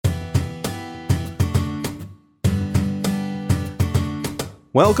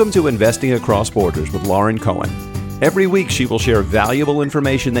Welcome to Investing Across Borders with Lauren Cohen. Every week she will share valuable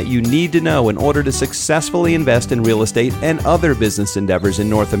information that you need to know in order to successfully invest in real estate and other business endeavors in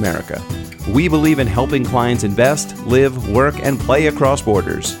North America. We believe in helping clients invest, live, work, and play across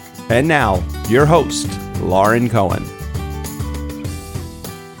borders. And now, your host, Lauren Cohen.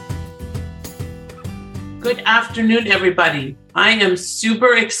 Good afternoon, everybody. I am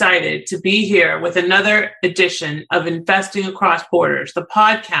super excited to be here with another edition of Investing Across Borders, the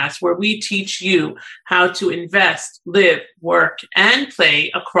podcast where we teach you how to invest, live, work, and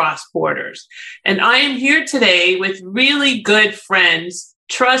play across borders. And I am here today with really good friends,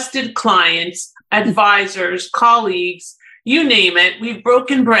 trusted clients, advisors, colleagues, you name it. We've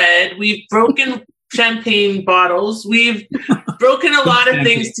broken bread, we've broken champagne bottles, we've broken a lot of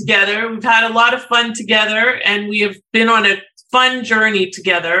things together. We've had a lot of fun together, and we have been on a fun journey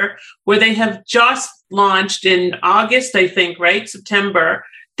together where they have just launched in August, I think, right? September,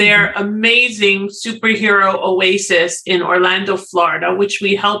 their amazing superhero oasis in Orlando, Florida, which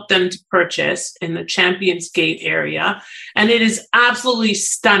we helped them to purchase in the Champions Gate area. And it is absolutely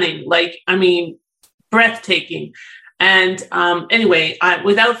stunning. Breathtaking. And anyway,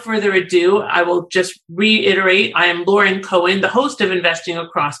 without further ado, I will just reiterate, I am Lauren Cohen, the host of Investing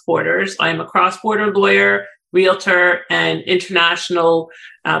Across Borders. I am a cross-border lawyer, realtor, and international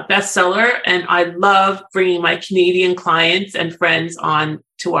bestseller. And I love bringing my Canadian clients and friends on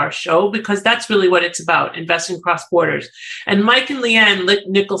to our show because that's really what it's about, investing across borders. And Mike and Leanne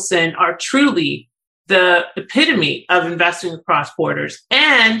Nicholson are truly the epitome of investing across borders.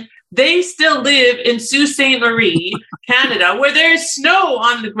 And they still live in Sault Ste. Marie, Canada, where there's snow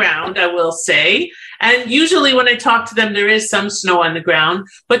on the ground, I will say. And usually when I talk to them, there is some snow on the ground,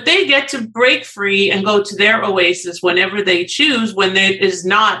 but they get to break free and go to their oasis whenever they choose, when it is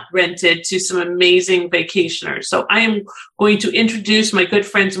not rented to some amazing vacationers. So I am going to introduce my good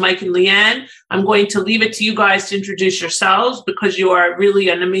friends, Mike and Leanne. I'm going to leave it to you guys to introduce yourselves because you are really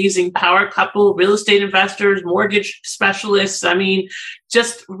an amazing power couple, real estate investors, mortgage specialists.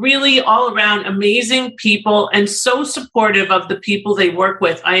 Just really all around amazing people and so supportive of the people they work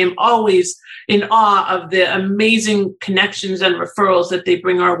with. I am always in awe of the amazing connections and referrals that they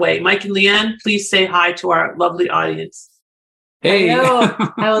bring our way. Mike and Leanne, please say hi to our lovely audience. Hey,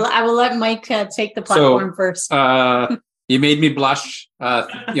 I will let Mike take the platform first. You made me blush.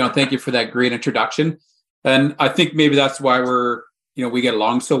 Thank you for that great introduction. And I think maybe that's why we get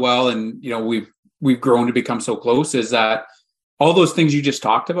along so well, and we've grown to become so close. Is that all those things you just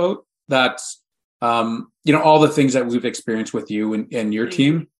talked about? That's all the things that we've experienced with you and your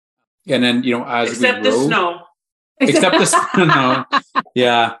team. And then, as except we grow, the snow, except the snow.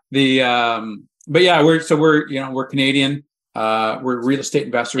 Yeah. We're Canadian. We're real estate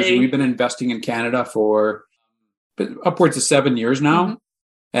investors. Hey. We've been investing in Canada for upwards of 7 years now.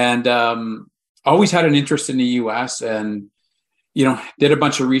 And always had an interest in the US, and, did a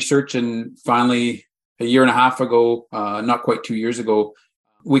bunch of research, and finally a year and a half ago, not quite 2 years ago,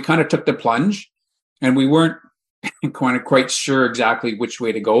 we kind of took the plunge, and we weren't quite sure exactly which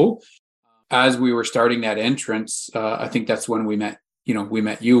way to go. As we were starting that entrance, I think that's when we met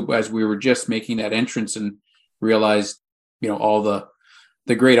you as we were just making that entrance and realized, all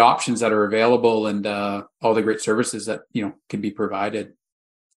the great options that are available and all the great services that, can be provided.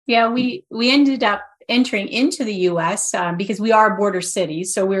 Yeah, we ended up entering into the US because we are border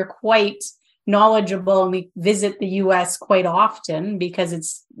cities. So we're quite knowledgeable, and we visit the US quite often because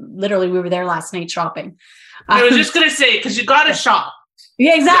it's literally, we were there last night shopping. I was just going to say, because you got to shop.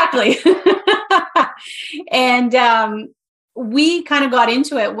 Yeah, exactly. And we kind of got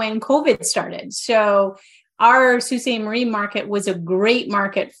into it when COVID started. So our Sault Ste. Marie market was a great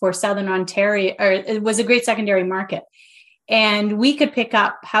market for Southern Ontario, or it was a great secondary market. And we could pick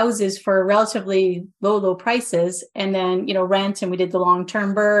up houses for relatively low prices and then, rent, and we did the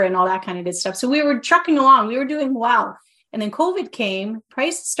long-term BRRRR and all that kind of good stuff. So we were trucking along, we were doing well. And then COVID came,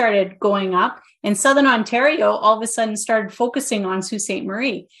 prices started going up, and Southern Ontario all of a sudden started focusing on Sault Ste.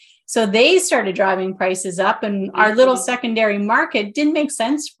 Marie. So they started driving prices up, and our little secondary market didn't make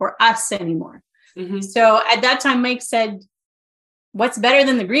sense for us anymore. So at that time, Mike said, what's better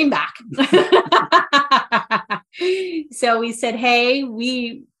than the greenback? So we said, hey,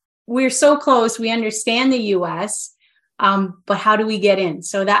 we're so close. We understand the US, but how do we get in?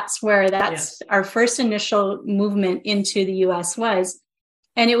 So that's our first initial movement into the US was,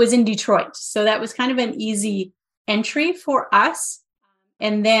 and it was in Detroit. So that was kind of an easy entry for us.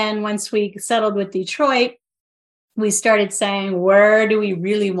 And then once we settled with Detroit, we started saying, where do we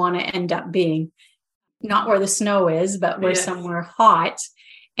really want to end up being? Not where the snow is, but we're somewhere hot.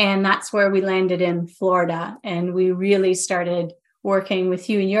 And that's where we landed in Florida. And we really started working with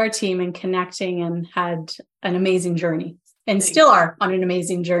you and your team and connecting, and had an amazing journey and still are on an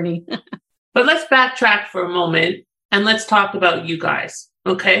amazing journey. But let's backtrack for a moment and let's talk about you guys,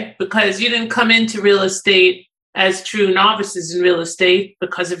 okay? Because you didn't come into real estate as true novices in real estate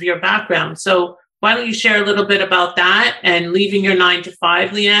because of your background. So why don't you share a little bit about that and leaving your 9 to 5,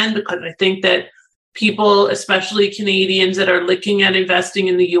 Leanne? Because I think that people, especially Canadians that are looking at investing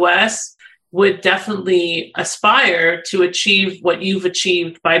in the US, would definitely aspire to achieve what you've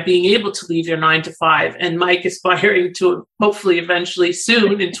achieved by being able to leave your 9 to 5. And Mike aspiring to hopefully eventually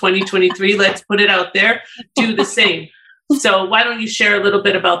soon in 2023, let's put it out there, do the same. So why don't you share a little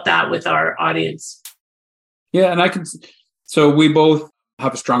bit about that with our audience? Yeah, and so we both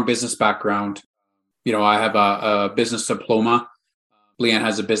have a strong business background. You know, I have a business diploma. Leanne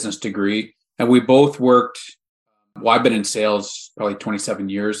has a business degree, and we both worked. Well, I've been in sales probably 27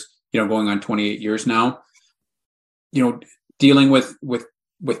 years, going on 28 years now, dealing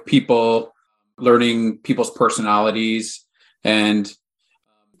with people, learning people's personalities, and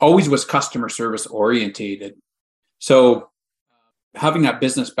always was customer service orientated. So having that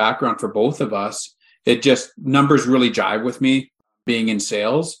business background for both of us, it just numbers really jive with me being in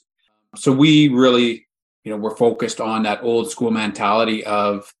sales. So we really, we're focused on that old school mentality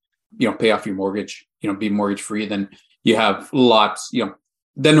of, pay off your mortgage, be mortgage free. Then you have lots,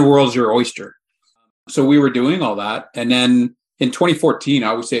 then the world's your oyster. So we were doing all that. And then in 2014,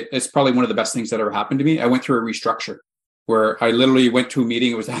 I would say it's probably one of the best things that ever happened to me. I went through a restructure where I literally went to a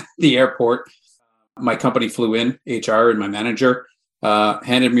meeting. It was at the airport. My company flew in, HR and my manager,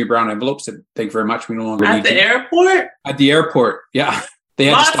 handed me a brown envelope, said, "Thank you very much. We no longer need you." At the airport? At the airport, yeah. They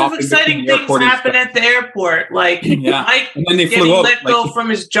had Lots to stop of exciting things happen at the airport, like Mike and then they getting flew out, let go from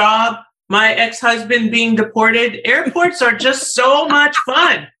his job, my ex-husband being deported. Airports are just so much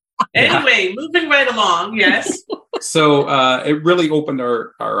fun. Anyway, moving right along, yes. So it really opened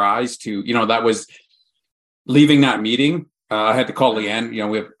our eyes to, that was leaving that meeting. I had to call Leanne.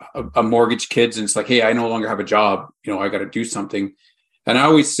 We have a mortgage, kids, and it's like, hey, I no longer have a job. I got to do something. And I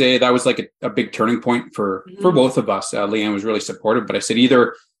always say that was like a big turning point for both of us. Leanne was really supportive, but I said,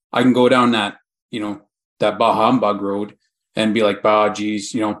 either I can go down that, that bah humbug road and be like,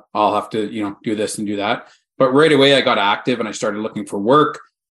 geez, I'll have to, do this and do that. But right away I got active and I started looking for work.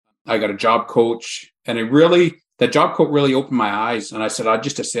 I got a job coach, and that job coach really opened my eyes. And I said, I'm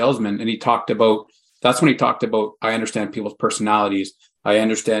just a salesman. And that's when he talked about, I understand people's personalities. I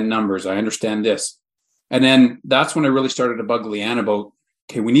understand numbers. I understand this. And then that's when I really started to bug Leanne about,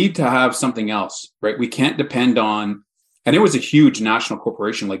 okay, we need to have something else, right? We can't depend on, and it was a huge national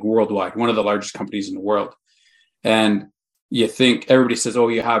corporation, like worldwide, one of the largest companies in the world. And you think everybody says, oh,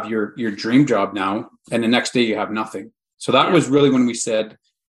 you have your dream job now. And the next day you have nothing. So that was really when we said,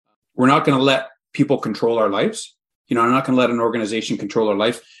 we're not going to let people control our lives. I'm not going to let an organization control our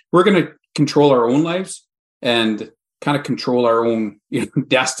lives. We're going to control our own lives and kind of control our own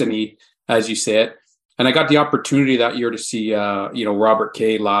destiny, as you say it. And I got the opportunity that year to see, Robert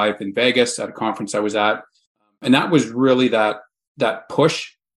Kay live in Vegas at a conference I was at. And that was really that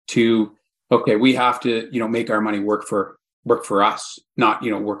push to, okay, we have to, make our money work for us, not,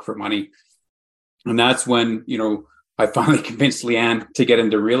 work for money. And that's when, I finally convinced Leanne to get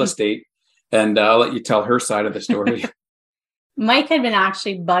into real estate. And I'll let you tell her side of the story. Mike had been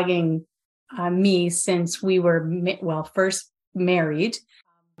actually bugging me since we were, first married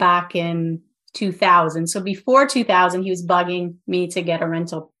back in 2000. So before 2000, he was bugging me to get a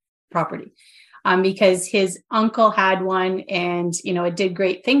rental property because his uncle had one, and, it did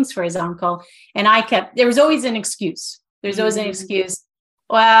great things for his uncle. And there was always an excuse. There's always an excuse.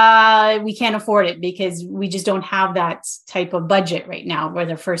 Well, we can't afford it because we just don't have that type of budget right now for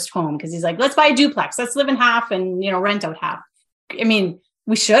their first home. Because he's like, let's buy a duplex. Let's live in half and, rent out half. I mean,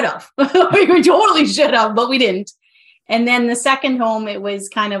 we should have. We totally should have, but we didn't. And then the second home, it was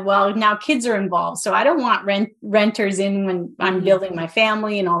kind of, now kids are involved. So I don't want renters in when I'm building my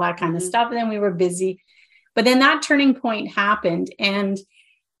family and all that kind of stuff. And then we were busy. But then that turning point happened. And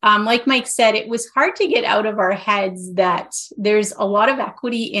like Mike said, it was hard to get out of our heads that there's a lot of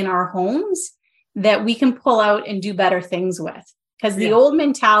equity in our homes that we can pull out and do better things with. Because the old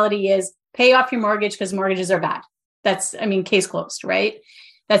mentality is pay off your mortgage because mortgages are bad. That's, case closed, right?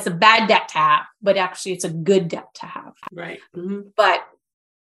 That's a bad debt to have, but actually it's a good debt to have. Right. But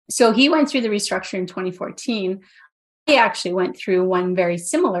so he went through the restructure in 2014. I actually went through one very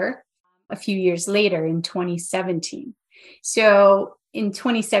similar a few years later in 2017. So in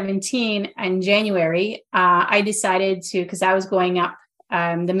 2017 in January, I decided to, because I was going up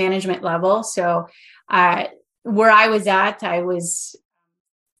the management level. So where I was at, I was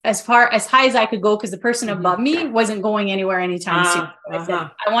as high as I could go, because the person above me wasn't going anywhere anytime soon. So I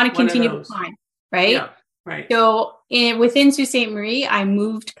said, I want to continue to climb, right? Yeah, right. So within Sault Ste. Marie, I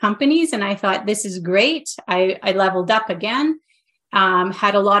moved companies, and I thought, this is great. I leveled up again,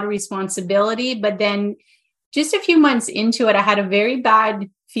 had a lot of responsibility, but then just a few months into it, I had a very bad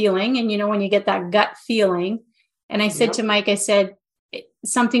feeling. And, when you get that gut feeling, and I said to Mike, I said,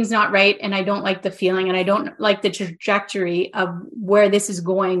 something's not right, and I don't like the feeling, and I don't like the trajectory of where this is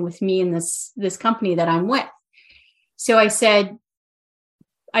going with me and this company that I'm with. So I said,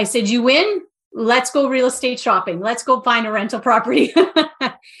 you win. Let's go real estate shopping. Let's go find a rental property.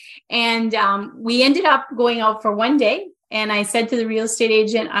 And we ended up going out for one day. And I said to the real estate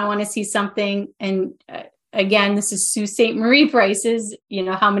agent, I want to see something. And again, this is Sault Ste. Marie prices,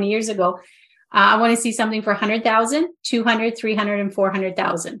 how many years ago? I want to see something for 100,000, 200, 300, and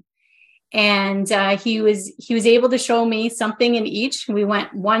 400,000. And he was able to show me something in each. We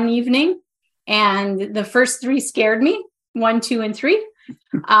went one evening, and the first three scared me, 1, 2, and 3,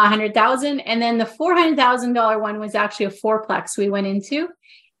 100,000. And then the $400,000 one was actually a fourplex we went into.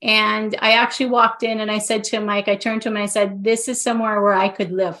 And I actually walked in, and I said to Mike, I turned to him and I said, this is somewhere where I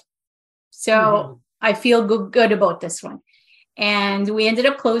could live. So I feel good about this one. And we ended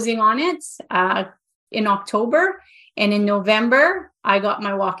up closing on it in October. And in November, I got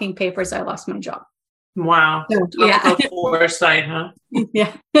my walking papers. I lost my job. Wow. Yeah. Foresight, huh?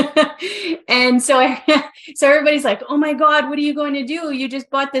 Yeah. And so everybody's like, oh my God, what are you going to do? You just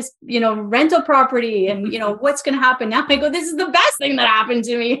bought this, rental property, and, what's going to happen now? I go, this is the best thing that happened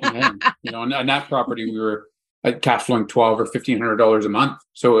to me. And, on that property, we were cash flowing $1,200 or $1,500 a month.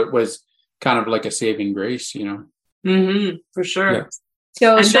 So it was kind of like a saving grace, For sure. Yeah.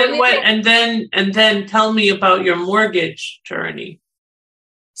 So and then what? And then tell me about your mortgage journey.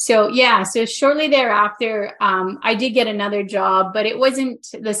 So shortly thereafter, I did get another job, but it wasn't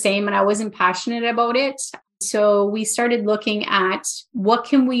the same, and I wasn't passionate about it. So we started looking at what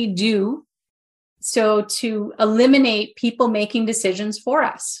can we do so to eliminate people making decisions for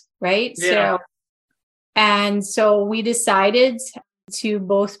us, right? Yeah. So we decided to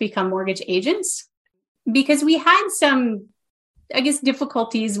both become mortgage agents, because we had some,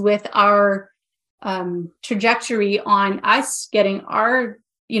 difficulties with our trajectory on us getting our,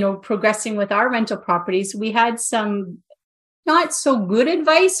 progressing with our rental properties. We had some not so good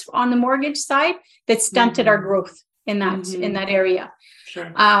advice on the mortgage side that stunted our growth in that area.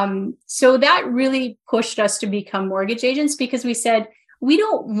 Sure. So that really pushed us to become mortgage agents, because we said, we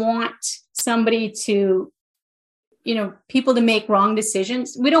don't want somebody to, people to make wrong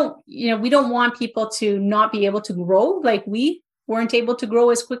decisions. We don't want people to not be able to grow. Like, we weren't able to grow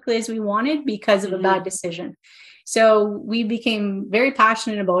as quickly as we wanted because of a bad decision. So we became very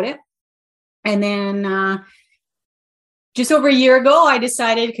passionate about it. And then just over a year ago, I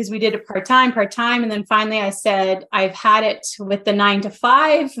decided, because we did it part-time. And then finally I said, I've had it with the 9 to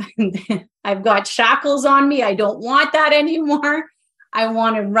 5. I've got shackles on me. I don't want that anymore. I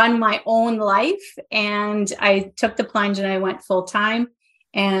want to run my own life. And I took the plunge and I went full-time,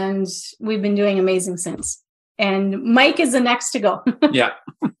 and we've been doing amazing since. And Mike is the next to go. Yeah.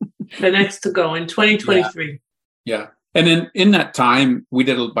 The next to go in 2023. Yeah. And then in that time, we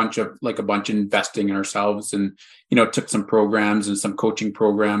did a bunch of investing in ourselves, and, took some programs and some coaching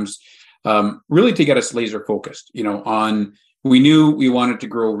programs, really to get us laser focused, we knew we wanted to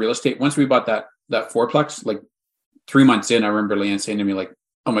grow real estate. Once we bought that fourplex, like 3 months in, I remember Leanne saying to me, like,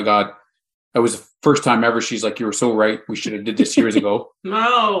 oh my God, it was the first time ever. She's like, you were so right. We should have did this years ago.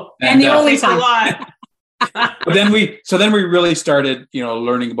 No. And the only time. A lot. But then we really started,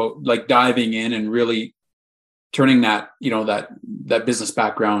 learning about, like, diving in and really turning that, that business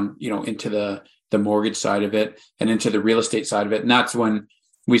background, into the mortgage side of it and into the real estate side of it. And that's when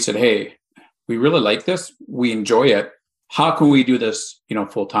we said, hey, we really like this. We enjoy it. How can we do this,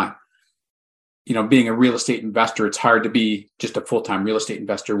 full time? Being a real estate investor, it's hard to be just a full-time real estate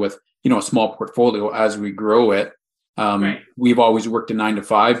investor with, a small portfolio. As we grow it, Right. We've always worked a 9 to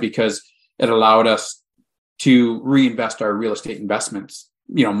 5 because it allowed us to reinvest our real estate investments,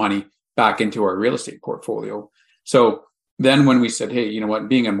 money back into our real estate portfolio. So then when we said, hey,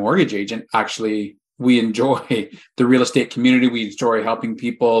 being a mortgage agent, actually, we enjoy the real estate community. We enjoy helping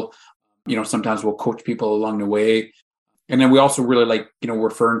people. Sometimes we'll coach people along the way. And then we also really like,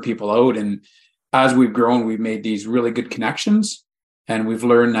 referring people out. And as we've grown, we've made these really good connections. And we've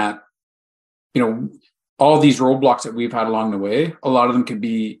learned that, all these roadblocks that we've had along the way, a lot of them can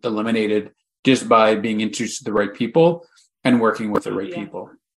be eliminated just by being introduced to the right people and working with the right people.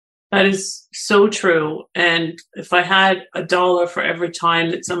 That is so true. And if I had $1 for every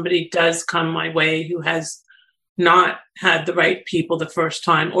time that somebody does come my way who has not had the right people the first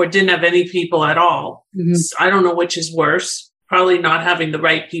time or didn't have any people at all. Mm-hmm. I don't know which is worse. Probably not having the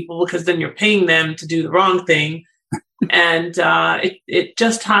right people, because then you're paying them to do the wrong thing. And it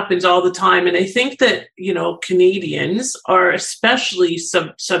just happens all the time. And I think that, Canadians are especially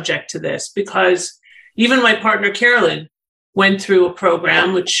subject to this, because even my partner, Carolyn, went through a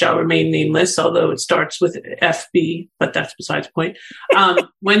program, which shall remain nameless, although it starts with FB, but that's besides the point,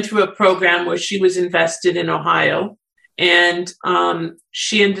 went through a program where she was invested in Ohio. And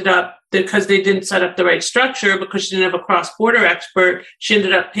she ended up, because they didn't set up the right structure, because she didn't have a cross-border expert, she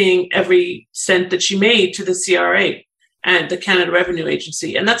ended up paying every cent that she made to the CRA and the Canada Revenue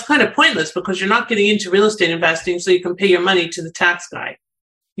Agency. And that's kind of pointless, because you're not getting into real estate investing so you can pay your money to the tax guy.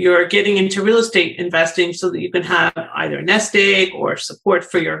 You're getting into real estate investing so that you can have either a nest egg or support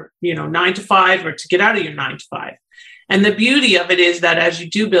for your, 9 to 5, or to get out of your 9 to 5. And the beauty of it is that as you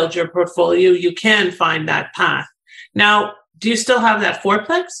do build your portfolio, you can find that path. Now, do you still have that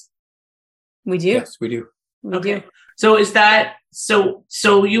fourplex? We do. Yes, we do. We do. So is that, so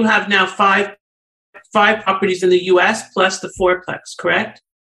you have now five properties in the US plus the fourplex, correct?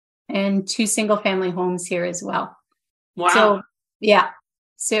 And 2 single family homes here as well. Wow. So, yeah.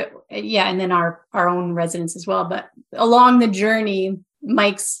 And then our own residence as well. But along the journey,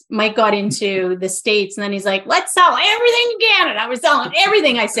 Mike got into the States, and then he's like, let's sell everything in Canada. I was selling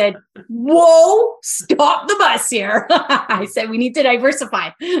everything. I said, whoa, stop the bus here. I said, we need to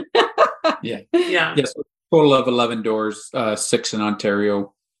diversify. Yeah. Yes. Total of 11 doors, 6 in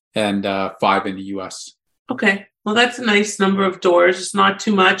Ontario and 5 in the US. Okay. Well, that's a nice number of doors. It's not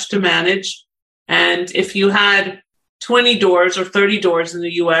too much to manage. And if you had 20 doors or 30 doors in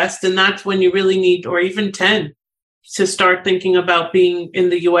the US, then that's when you really need, or even 10, to start thinking about being in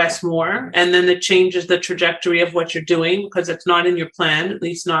the US more. And then it changes the trajectory of what you're doing, because it's not in your plan, at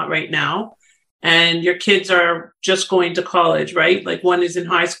least not right now. And your kids are just going to college, right? Like one is in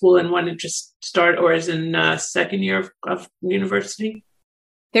high school and one just or is in second year of university.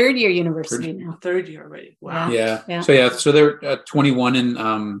 Third year university now. Third year already. Wow. Yeah. So they're 21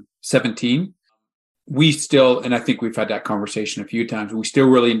 and 17. We still, and I think we've had that conversation a few times, we still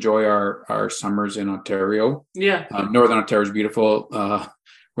really enjoy our summers in Ontario. Yeah. Northern Ontario is beautiful.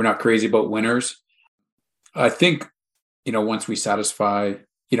 We're not crazy about winters. I think, once we satisfy,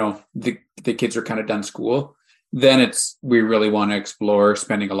 the kids are kind of done school, then we really want to explore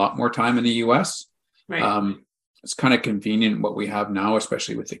spending a lot more time in the US. Right. It's kind of convenient what we have now,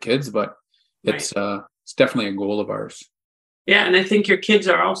 especially with the kids, but it's definitely a goal of ours. Yeah, and I think your kids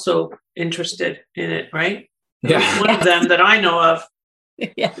are also interested in it, right? Yeah. One of them that I know of.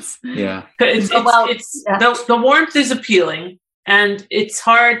 Yes. Yeah. The warmth is appealing, and it's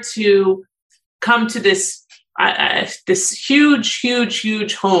hard to come to this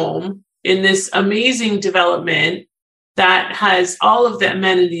huge home in this amazing development that has all of the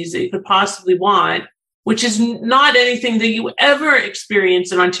amenities that you could possibly want, which is not anything that you ever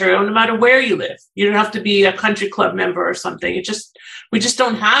experience in Ontario, no matter where you live. You don't have to be a country club member or something. We just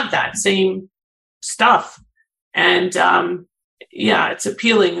don't have that same stuff. And it's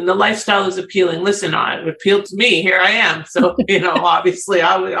appealing, and the lifestyle is appealing. Listen, it appealed to me. Here I am. So, obviously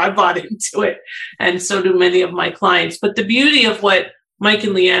I bought into it, and so do many of my clients. But the beauty of what Mike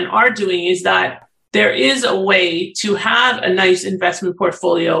and Leanne are doing is that there is a way to have a nice investment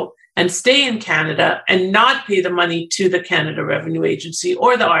portfolio and stay in Canada and not pay the money to the Canada Revenue Agency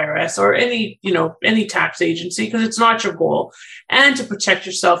or the IRS or any tax agency, because it's not your goal, and to protect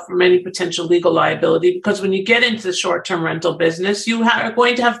yourself from any potential legal liability. Because when you get into the short-term rental business, you are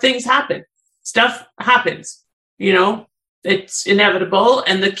going to have things happen. Stuff happens, it's inevitable.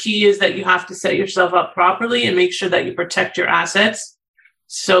 And the key is that you have to set yourself up properly and make sure that you protect your assets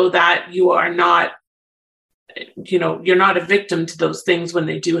so that you are not you're not a victim to those things when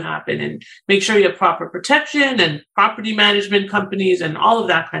they do happen, and make sure you have proper protection and property management companies and all of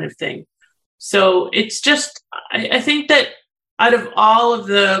that kind of thing. So it's just, I think that out of all of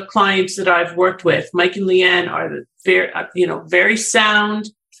the clients that I've worked with, Mike and Leanne are very sound,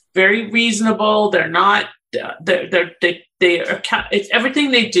 very reasonable. They're not, it's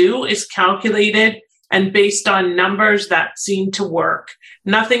everything they do is calculated and based on numbers that seem to work.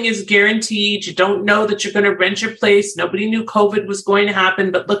 Nothing is guaranteed. You don't know that you're going to rent your place. Nobody knew COVID was going to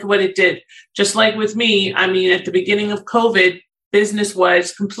happen, but look at what it did. Just like with me, at the beginning of COVID, business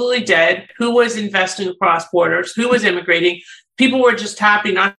was completely dead. Who was investing across borders? Who was immigrating? People were just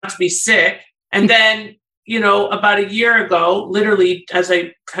happy not to be sick. And then, about a year ago, literally, as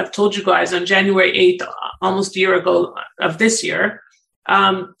I have told you guys, on January 8th, almost a year ago of this year,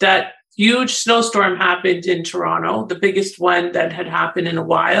 that huge snowstorm happened in Toronto, the biggest one that had happened in a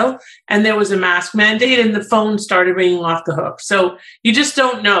while. And there was a mask mandate and the phone started ringing off the hook. So you just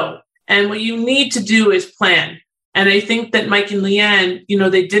don't know. And what you need to do is plan. And I think that Mike and Leanne,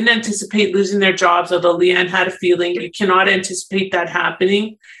 they didn't anticipate losing their jobs, although Leanne had a feeling. You cannot anticipate that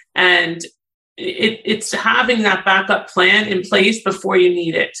happening. And it's having that backup plan in place before you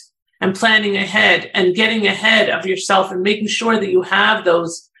need it, and planning ahead and getting ahead of yourself and making sure that you have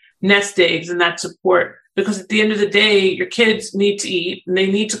those nest eggs and that support. Because at the end of the day, your kids need to eat and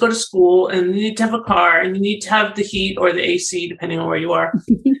they need to go to school and they need to have a car and you need to have the heat or the AC, depending on where you are.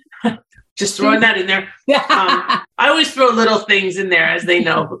 Just throwing that in there. I always throw little things in there, as they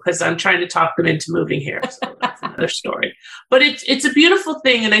know, because I'm trying to talk them into moving here. So that's another story. But it's a beautiful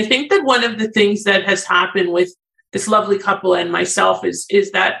thing. And I think that one of the things that has happened with this lovely couple and myself is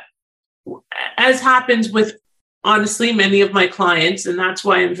that, as happens with, honestly, many of my clients, and that's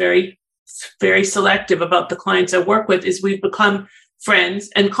why I'm very, very selective about the clients I work with, is we've become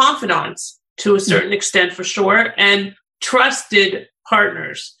friends and confidants to a certain extent, for sure, and trusted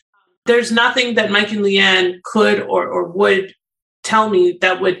partners. There's nothing that Mike and Leanne could or would tell me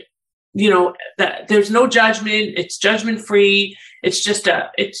that would, that there's no judgment. It's judgment-free. It's just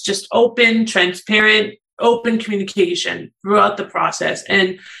open, transparent, open communication throughout the process.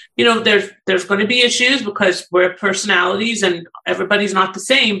 And, there's going to be issues because we're personalities and everybody's not the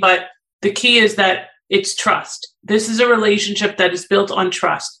same. But the key is that it's trust. This is a relationship that is built on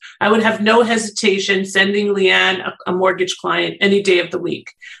trust. I would have no hesitation sending Leanne a mortgage client any day of the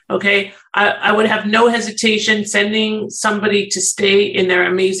week. Okay. I would have no hesitation sending somebody to stay in their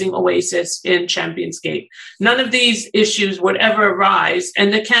amazing oasis in Champions Gate. None of these issues would ever arise.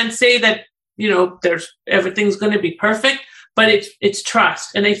 And they can't say that, everything's going to be perfect, but it's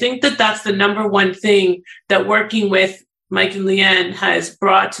trust. And I think that that's the number one thing that working with Mike and Leanne has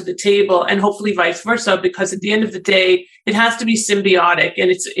brought to the table, and hopefully vice versa, because at the end of the day, it has to be symbiotic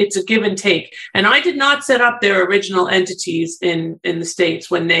and it's a give and take. And I did not set up their original entities in the States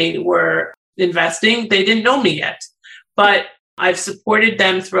when they were investing. They didn't know me yet, but I've supported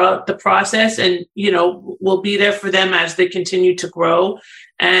them throughout the process, and, we'll be there for them as they continue to grow.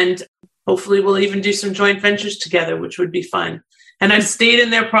 And hopefully we'll even do some joint ventures together, which would be fun. And I've stayed in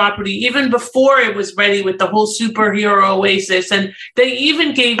their property even before it was ready with the whole superhero oasis. And they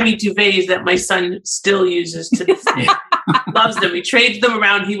even gave me duvets that my son still uses to this day. Loves them. He trades them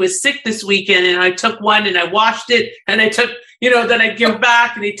around. He was sick this weekend and I took one and I washed it and I took, then I give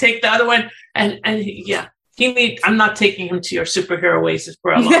back and he take the other one. And I'm not taking him to your superhero oasis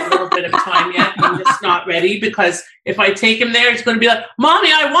for a little bit of time yet. I'm just not ready, because if I take him there, it's going to be like,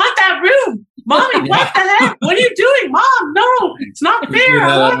 Mommy, I want that room. Mommy, what the heck? What are you doing? Mom, no, it's not fair.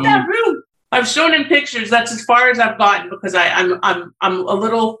 I want that room. I've shown him pictures. That's as far as I've gotten, because I'm a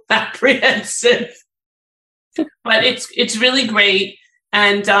little apprehensive. But it's really great.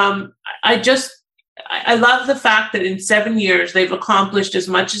 And I love the fact that in 7 years, they've accomplished as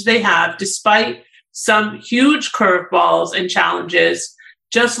much as they have, despite some huge curveballs and challenges.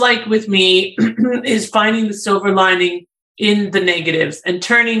 Just like with me, is finding the silver lining in the negatives and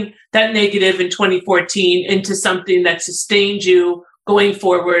turning that negative in 2014 into something that sustained you going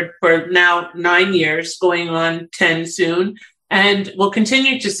forward for now 9 years, going on 10 soon, and will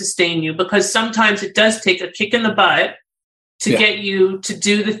continue to sustain you, because sometimes it does take a kick in the butt to get you to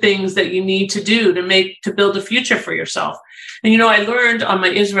do the things that you need to do to build a future for yourself. And, I learned on my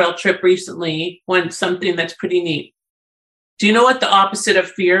Israel trip recently something that's pretty neat. Do you know what the opposite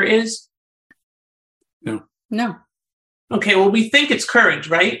of fear is? No. Okay, well, we think it's courage,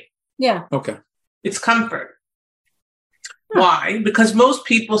 right? Yeah. Okay. It's comfort. Why? Because most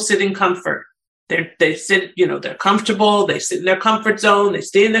people sit in comfort. They sit, they're comfortable. They sit in their comfort zone. They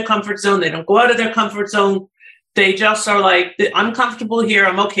stay in their comfort zone. They don't go out of their comfort zone. They just are like, I'm comfortable here.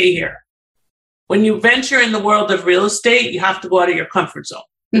 I'm okay here. When you venture in the world of real estate, you have to go out of your comfort zone,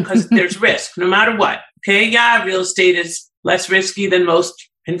 because there's risk no matter what. Okay. Yeah. Real estate is less risky than most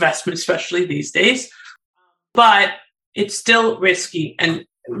investments, especially these days, but it's still risky, and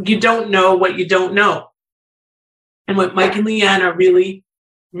you don't know what you don't know. And what Mike and Leanne are really,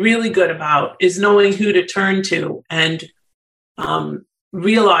 really good about is knowing who to turn to, and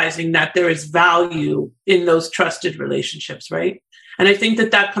realizing that there is value in those trusted relationships, right? And I think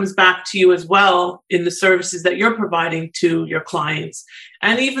that comes back to you as well in the services that you're providing to your clients,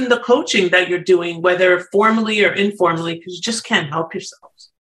 and even the coaching that you're doing, whether formally or informally, because you just can't help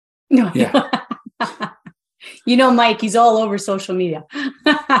yourselves. No. Yeah. Mike, he's all over social media.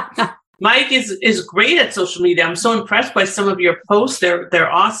 Mike is great at social media. I'm so impressed by some of your posts.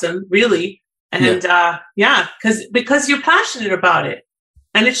 They're awesome, really. And because you're passionate about it.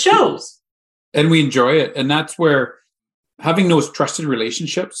 And it shows. And we enjoy it. And that's where having those trusted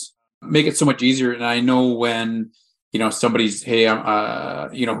relationships make it so much easier. And I know when, somebody's, hey,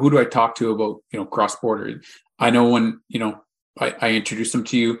 who do I talk to about, cross-border? I know when, I introduce them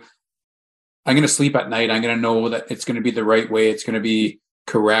to you, I'm going to sleep at night. I'm going to know that it's going to be the right way. It's going to be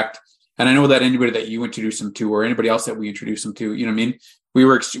correct. And I know that anybody that you introduce them to, or anybody else that we introduce them to,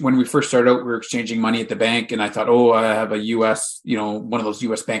 when we first started out, we were exchanging money at the bank, and I thought, I have a US, one of those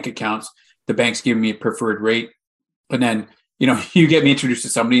US bank accounts. The bank's giving me a preferred rate. And then, you get me introduced to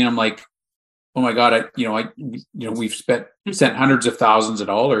somebody and I'm like, oh my God, we've sent hundreds of thousands of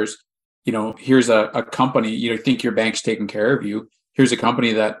dollars. Here's a company, you think your bank's taking care of you. Here's a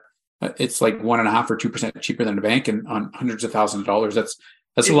company that it's like 1.5 or 2% cheaper than the bank, and on hundreds of thousands of dollars. That's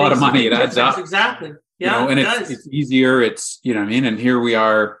a lot of money. It adds up. Exactly. Yeah. And it's easier. It's, and here we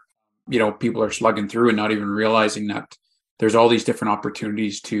are, people are slugging through and not even realizing that there's all these different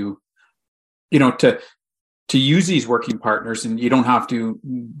opportunities to use these working partners, and you don't have to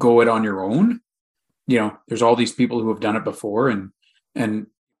go it on your own. There's all these people who have done it before, and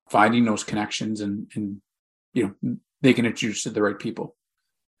finding those connections and they can introduce to the right people.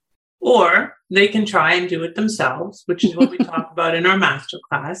 Or they can try and do it themselves, which is what we talk about in our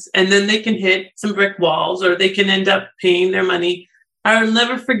masterclass. And then they can hit some brick walls, or they can end up paying their money. I'll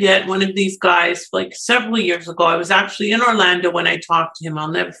never forget one of these guys, like several years ago. I was actually in Orlando when I talked to him. I'll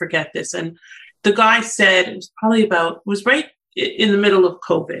never forget this. And the guy said, it was right in the middle of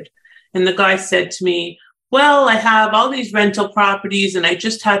COVID. And the guy said to me, well, I have all these rental properties and I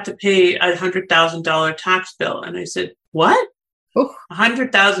just had to pay a $100,000 tax bill. And I said, what?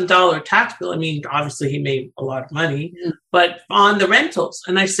 $100,000 tax bill. I mean, obviously he made a lot of money, but on the rentals.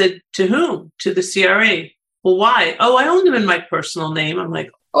 And I said, to whom? To the CRA. Well, why? Oh, I own them in my personal name. I'm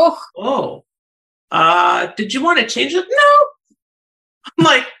like, did you want to change it? No. I'm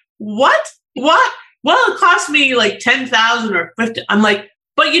like, what? Well, it cost me like $10,000 or $50,000. I'm like,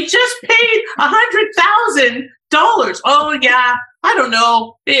 but you just paid $100,000. Oh yeah. I don't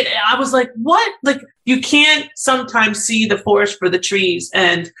know. I was like, what? Like, you can't sometimes see the forest for the trees.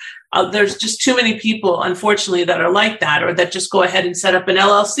 And there's just too many people, unfortunately, that are like that, or that just go ahead and set up an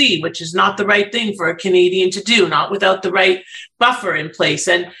LLC, which is not the right thing for a Canadian to do, not without the right buffer in place.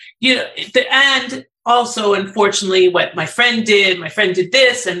 And, and also, unfortunately, what my friend did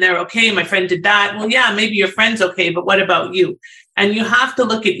this and they're okay. My friend did that. Well, yeah, maybe your friend's okay, but what about you? And you have to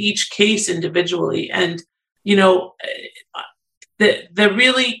look at each case individually. And, the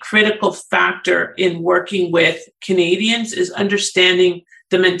really critical factor in working with Canadians is understanding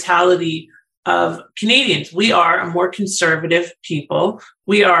the mentality of Canadians. We are a more conservative people.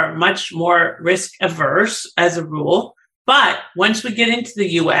 We are much more risk averse as a rule. But once we get into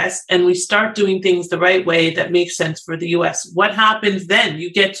the US and we start doing things the right way that makes sense for the US, what happens then?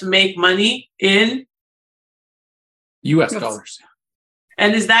 You get to make money in US dollars.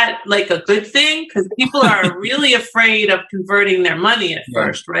 And is that like a good thing? Because people are really afraid of converting their money at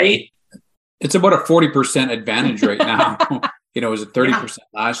first, right? It's about a 40% advantage right now. It was at 30%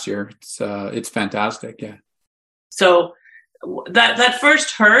 last year. It's fantastic. Yeah. So that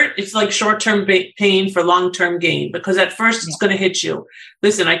first hurt, it's like short-term pain for long-term gain, because at first it's going to hit you.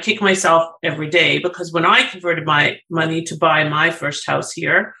 Listen, I kick myself every day because when I converted my money to buy my first house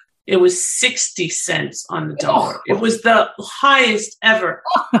here, it was 60 cents on the dollar. It was the highest ever.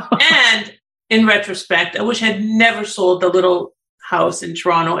 And in retrospect, I wish I had never sold the little house in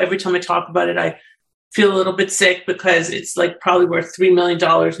Toronto. Every time I talk about it, I feel a little bit sick because it's like probably worth $3 million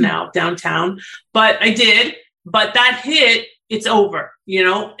now downtown. But I did. But that hit, it's over,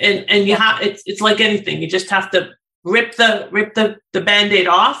 and you have, it's like anything. You just have to rip the Band-Aid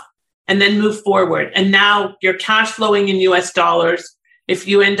off and then move forward. And now you're cash flowing in US dollars. If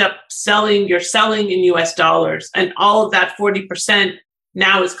you end up selling, you're selling in US dollars, and all of that 40%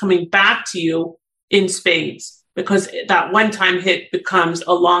 now is coming back to you in spades, because that one-time hit becomes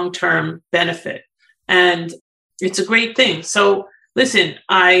a long-term benefit. And it's a great thing. So listen,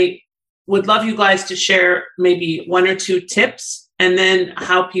 I would love you guys to share maybe 1 or 2 tips, and then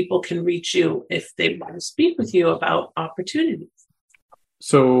how people can reach you if they want to speak with you about opportunities.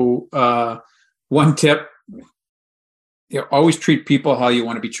 So one tip, always treat people how you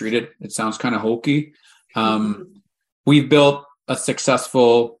want to be treated. It sounds kind of hokey. We've built a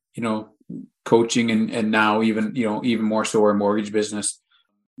successful, coaching and now even more so our mortgage business,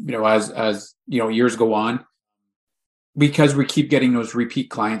 as years go on, because we keep getting those repeat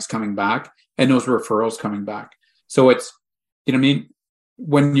clients coming back and those referrals coming back. So it's,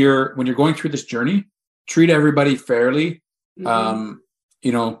 when you're going through this journey, treat everybody fairly.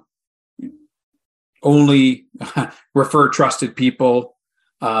 Only refer trusted people.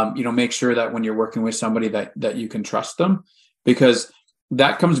 make sure that when you're working with somebody that you can trust them, because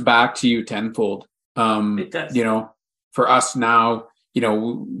that comes back to you tenfold. It does. For us now,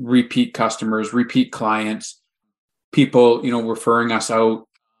 repeat customers, repeat clients, people, referring us out,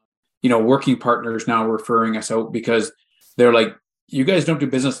 working partners now referring us out because they're like, you guys don't do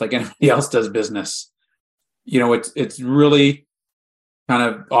business like anybody else does business. It's really kind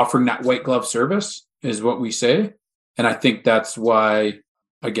of offering that white glove service is what we say. And I think that's why,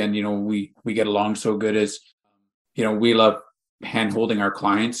 again, we get along so good is, we love hand holding our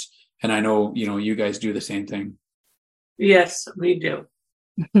clients. And I know, you guys do the same thing. Yes, we do.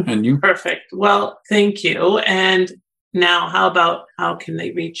 And you? Perfect. Well, thank you. And now how can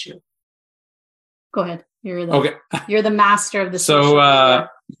they reach you? Go ahead. You're the master of the social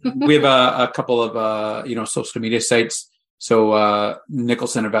media. We have a couple of social media sites. So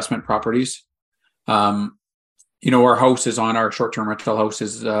Nicholson Investment Properties. Our house is on our short-term rental house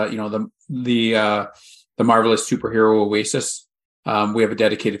is the Marvelous Superhero Oasis. We have a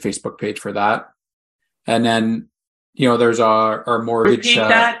dedicated Facebook page for that. And then there's our mortgage. Repeat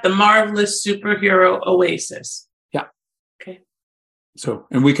that, the Marvelous Superhero Oasis. Yeah. Okay. So,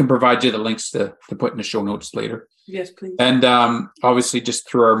 and we can provide you the links to put in the show notes later. Yes, please. And obviously just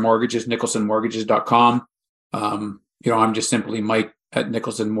through our mortgages, nicholsonmortgages.com. I'm just simply Mike at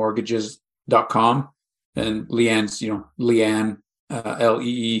nicholsonmortgages.com. And Leanne's, Leanne,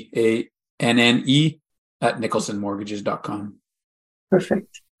 LEEANNE at nicholsonmortgages.com.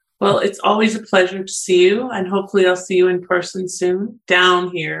 Perfect. Well, it's always a pleasure to see you, and hopefully I'll see you in person soon. Down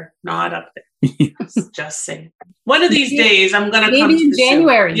here, not up there. Yes. Just saying. One of these days, I'm going to come maybe in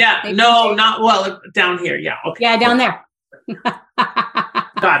January. Yeah, maybe no, not well down here. Yeah, okay. Yeah, down there.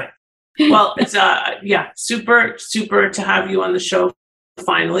 Got it. Well, it's super to have you on the show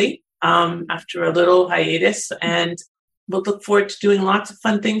finally after a little hiatus, and we'll look forward to doing lots of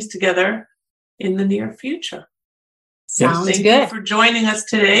fun things together in the near future. Sounds Thank good. you for joining us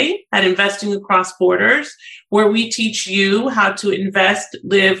today at Investing Across Borders, where we teach you how to invest,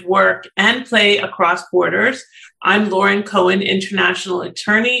 live, work, and play across borders. I'm Lauren Cohen, international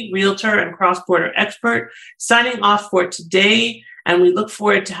attorney, realtor, and cross-border expert, signing off for today. And we look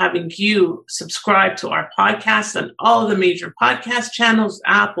forward to having you subscribe to our podcast on all of the major podcast channels,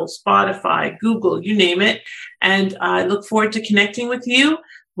 Apple, Spotify, Google, you name it. And I look forward to connecting with you.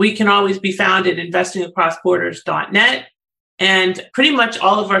 We can always be found at investingacrossborders.net. And pretty much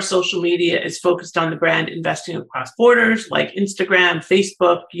all of our social media is focused on the brand Investing Across Borders, like Instagram,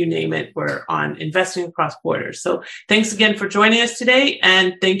 Facebook, you name it. We're on Investing Across Borders. So thanks again for joining us today.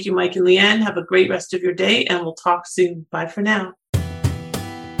 And thank you, Mike and Leanne. Have a great rest of your day, and we'll talk soon. Bye for now.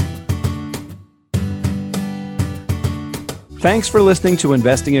 Thanks for listening to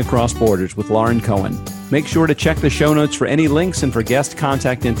Investing Across Borders with Lauren Cohen. Make sure to check the show notes for any links and for guest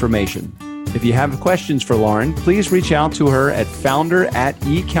contact information. If you have questions for Lauren, please reach out to her at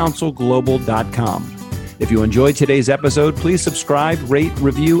founder@ecounselglobal.com. If you enjoyed today's episode, please subscribe, rate,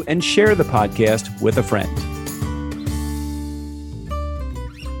 review, and share the podcast with a friend.